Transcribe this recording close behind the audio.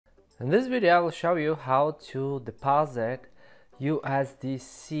In this video I will show you how to deposit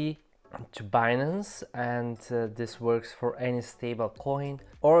USDC to Binance, and this works for any stable coin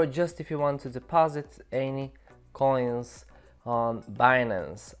or just if you want to deposit any coins on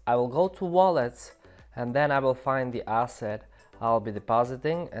Binance. I will go to wallets and then I will find the asset I'll be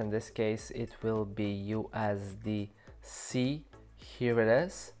depositing. In this case it will be USDC. Here it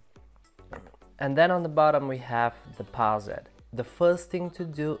is. And then on the bottom we have deposit. The first thing to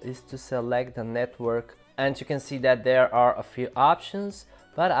do is to select the network, and you can see that there are a few options,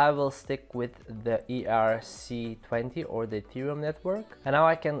 but I will stick with the ERC20 or the Ethereum network. And now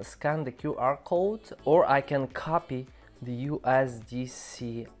I can scan the QR code or I can copy the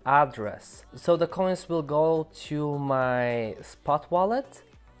USDC address. So the coins will go to my spot wallet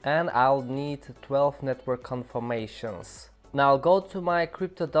and I'll need 12 network confirmations. Now I'll go to my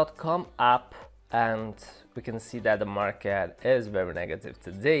crypto.com app and we can see that the market is very negative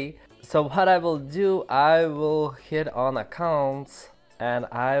today. So what I will do, I will hit on accounts and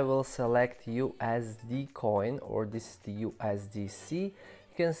I will select USD coin, or this is the USDC. You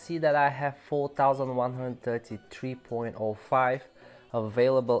can see that I have 4,133.05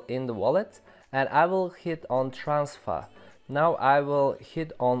 available in the wallet, and I will hit on transfer. Now I will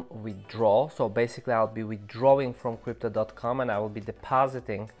hit on withdraw. So basically I'll be withdrawing from crypto.com and I will be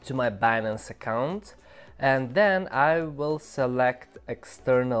depositing to my Binance account. And then I will select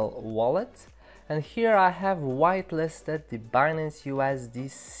external wallet. And here I have whitelisted the Binance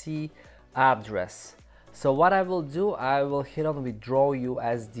USDC address. So what I will do, I will hit on withdraw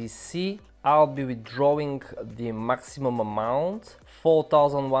USDC. I'll be withdrawing the maximum amount,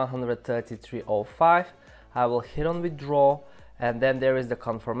 4,133.05. I will hit on withdraw and then there is the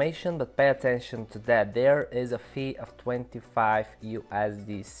confirmation, but pay attention to that. There is a fee of 25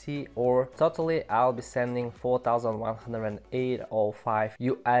 USDC, or totally I'll be sending 4,108.05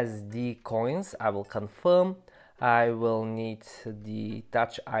 USD coins. I will confirm. I will need the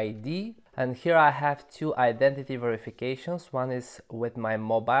Touch ID, and here I have two identity verifications. One is with my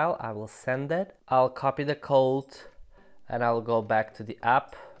mobile. I will send it. I'll copy the code and I'll go back to the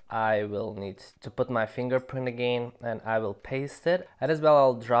app. I will need to put my fingerprint again and I will paste it, and as well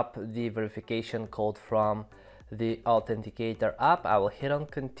I'll drop the verification code from the authenticator app. I will hit on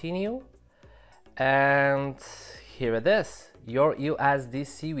continue and here it is. Your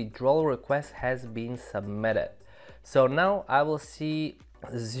USDC withdrawal request has been submitted. So now I will see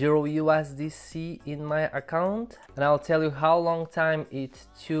 0 USDC in my account, and I'll tell you how long time it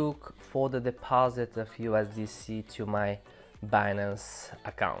took for the deposit of USDC to my Binance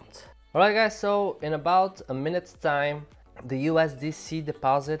account. Alright guys, so in about a minute's time the USDC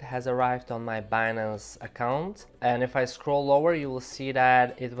deposit has arrived on my Binance account, and if I scroll lower you will see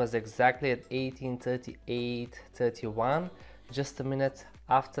that it was exactly at 18:38:31, just a minute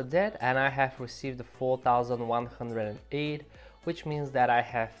after that, and I have received the 4,108, which means that I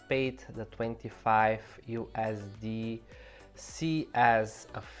have paid the 25 USDC as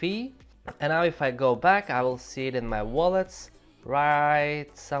a fee. And now if I go back, I will see it in my wallets, right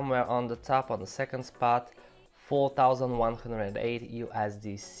somewhere on the top, on the second spot, 4,108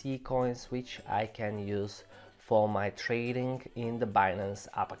 USDC coins, which I can use for my trading in the Binance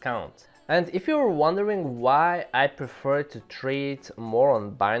app account. And if you're wondering why I prefer to trade more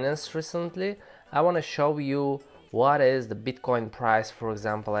on Binance recently, I want to show you what is the Bitcoin price, for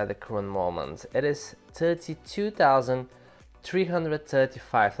example, at the current moment. It is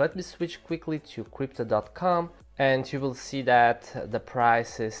 32,335. Let me switch quickly to crypto.com and you will see that the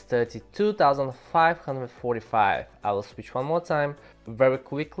price is 32,545. I will switch one more time very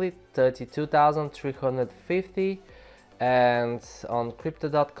quickly, 32,350, and on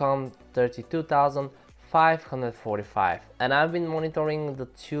crypto.com 32,545. And I've been monitoring the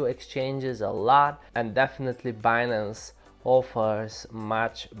two exchanges a lot, and definitely Binance offers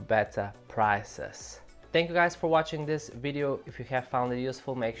much better prices. Thank you guys for watching this video. If you have found it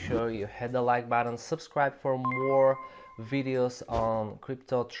useful, make sure you hit the like button, subscribe for more videos on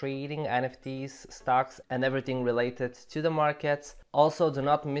crypto trading, NFTs, stocks, and everything related to the markets. Also, do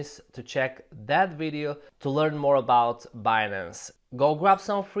not miss to check that video to learn more about Binance. Go grab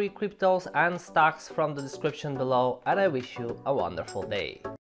some free cryptos and stocks from the description below, and I wish you a wonderful day.